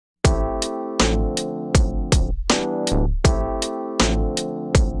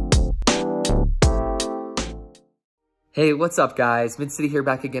Hey, what's up guys? Mid-City here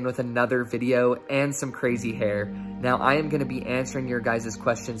back again with another video and some crazy hair. Now I am going to be answering your guys'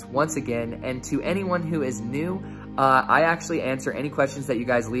 questions once again, and to anyone who is new, I actually answer any questions that you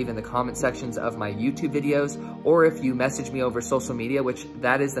guys leave in the comment sections of my YouTube videos, or if you message me over social media, which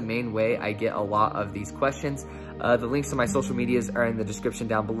that is the main way I get a lot of these questions. The links to my social medias are in the description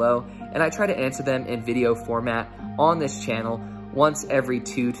down below, and I try to answer them in video format on this channel once every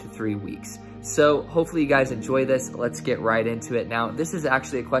 2 to 3 weeks. So hopefully you guys enjoy this. Let's get right into it. Now, this is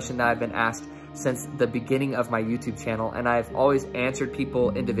actually a question that I've been asked since the beginning of my YouTube channel, and I've always answered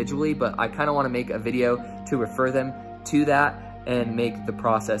people individually, but I kind of want to make a video to refer them to that and make the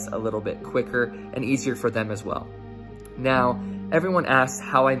process a little bit quicker and easier for them as well. Now, everyone asks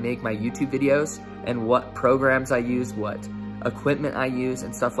how I make my YouTube videos and what programs I use, what equipment I use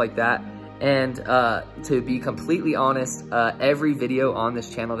and stuff like that. And to be completely honest, every video on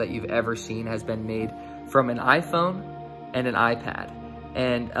this channel that you've ever seen has been made from an iPhone and an iPad.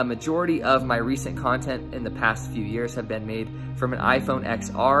 And a majority of my recent content in the past few years have been made from an iPhone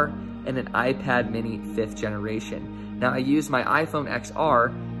XR and an iPad mini 5th generation. Now I use my iPhone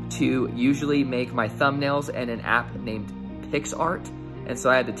XR to usually make my thumbnails and an app named PixArt. And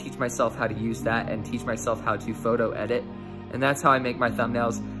so I had to teach myself how to use that and teach myself how to photo edit. And that's how I make my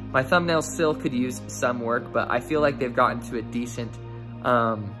thumbnails. My thumbnails still could use some work, but I feel like they've gotten to a decent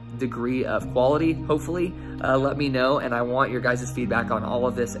degree of quality, hopefully. Let me know, and I want your guys' feedback on all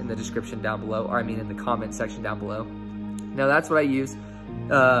of this in the description down below, or I mean in the comment section down below. Now that's what I use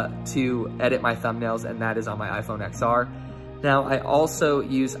to edit my thumbnails, and that is on my iPhone XR. Now I also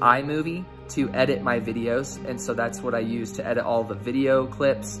use iMovie to edit my videos, and so that's what I use to edit all the video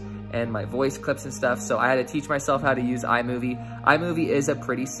clips and my voice clips and stuff. So I had to teach myself how to use iMovie. iMovie is a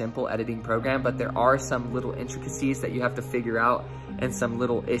pretty simple editing program, but there are some little intricacies that you have to figure out and some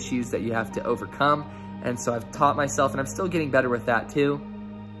little issues that you have to overcome. And so I've taught myself, and I'm still getting better with that too.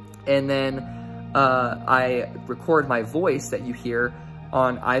 And then I record my voice that you hear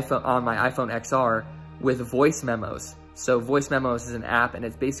on my iPhone XR with voice memos. So voice memos is an app, and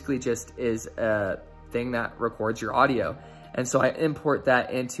it basically just is a thing that records your audio. And so I import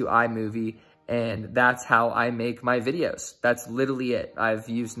that into iMovie, and that's how I make my videos. That's literally it. I've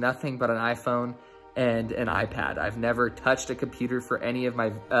used nothing but an iPhone and an iPad. I've never touched a computer for any of my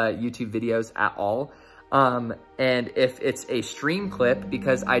YouTube videos at all. And if it's a stream clip,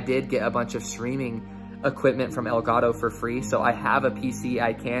 because I did get a bunch of streaming equipment from Elgato for free, so I have a PC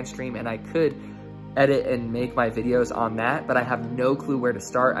I can stream, and I could edit and make my videos on that, but I have no clue where to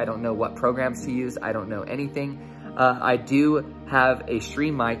start. I don't know what programs to use. I don't know anything. I do have a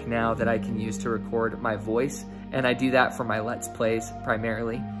stream mic now that I can use to record my voice, and I do that for my Let's Plays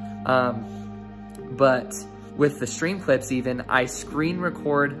primarily. But with the stream clips even, I screen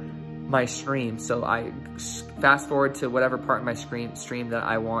record my stream. So I fast forward to whatever part of my stream that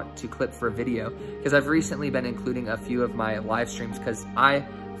I want to clip for a video, because I've recently been including a few of my live streams because I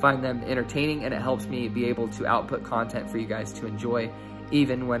find them entertaining, and it helps me be able to output content for you guys to enjoy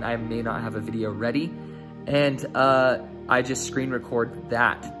even when I may not have a video ready. And I just screen record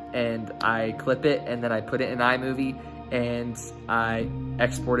that, and I clip it, and then I put it in iMovie, and I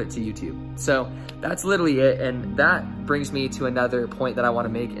export it to YouTube. So that's literally it. And that brings me to another point that I want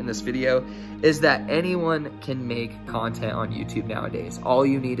to make in this video, is that anyone can make content on YouTube nowadays. All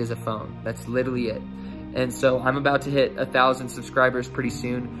you need is a phone. That's literally it. And so I'm about to hit 1,000 subscribers pretty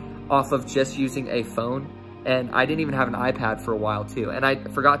soon off of just using a phone. And I didn't even have an iPad for a while too. And I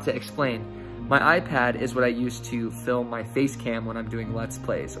forgot to explain, my iPad is what I use to film my face cam when I'm doing Let's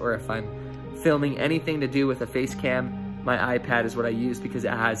Plays, or if I'm filming anything to do with a face cam, my iPad is what I use because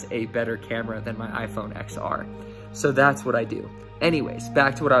it has a better camera than my iPhone XR. So that's what I do. Anyways,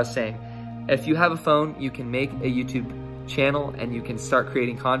 back to what I was saying. If you have a phone, you can make a YouTube channel, and you can start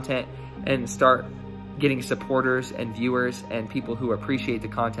creating content and start getting supporters and viewers and people who appreciate the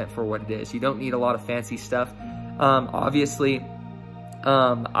content for what it is. You don't need a lot of fancy stuff. Obviously,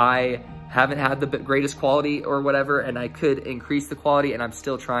 I haven't had the greatest quality or whatever, and I could increase the quality, and I'm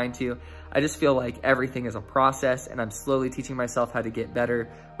still trying to. I just feel like everything is a process, and I'm slowly teaching myself how to get better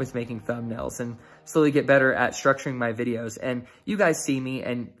with making thumbnails and slowly get better at structuring my videos. And you guys see me,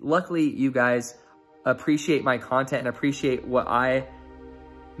 and luckily you guys appreciate my content and appreciate what I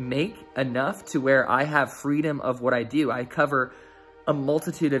make enough to where I have freedom of what I do. I cover a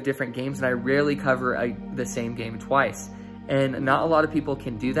multitude of different games, and I rarely cover the same game twice. And not a lot of people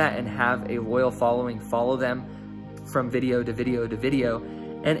can do that and have a loyal following follow them from video to video to video.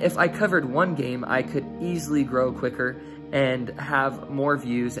 And if I covered one game, I could easily grow quicker and have more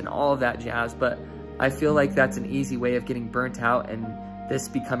views and all of that jazz. But I feel like that's an easy way of getting burnt out and this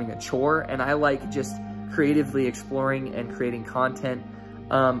becoming a chore. And I like just creatively exploring and creating content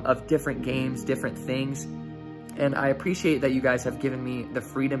of different games, different things. And I appreciate that you guys have given me the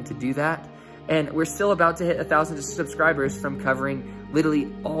freedom to do that. And we're still about to hit 1,000 subscribers from covering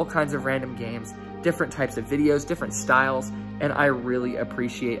literally all kinds of random games, different types of videos, different styles. And I really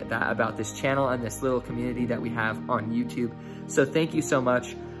appreciate that about this channel and this little community that we have on YouTube. So thank you so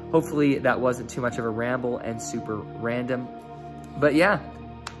much. Hopefully that wasn't too much of a ramble and super random. But yeah,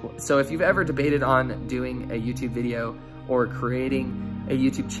 so if you've ever debated on doing a YouTube video or creating a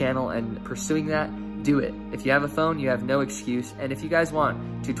YouTube channel and pursuing that, do it. If you have a phone, you have no excuse. And if you guys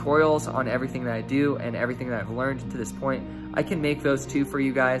want tutorials on everything that I do and everything that I've learned to this point, I can make those too for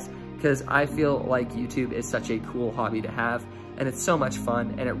you guys, because I feel like YouTube is such a cool hobby to have, and it's so much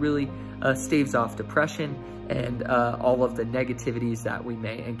fun, and it really staves off depression and all of the negativities that we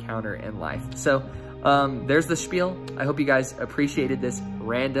may encounter in life. So there's the spiel. I hope you guys appreciated this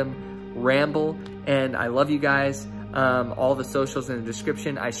random ramble, and I love you guys. All the socials in the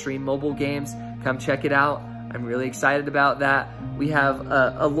description. I stream mobile games. Come check it out. I'm really excited about that. We have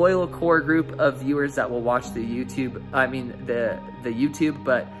a loyal core group of viewers that will watch the YouTube, the YouTube,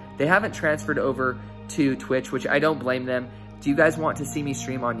 but they haven't transferred over to Twitch, which I don't blame them. Do you guys want to see me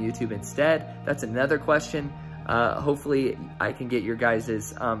stream on YouTube instead? That's another question. Hopefully I can get your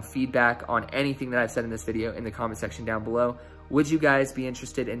guys' feedback on anything that I've said in this video in the comment section down below. Would you guys be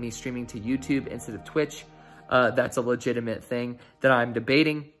interested in me streaming to YouTube instead of Twitch? That's a legitimate thing that I'm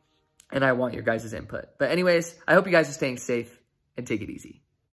debating, and I want your guys' input. But anyways, I hope you guys are staying safe and take it easy.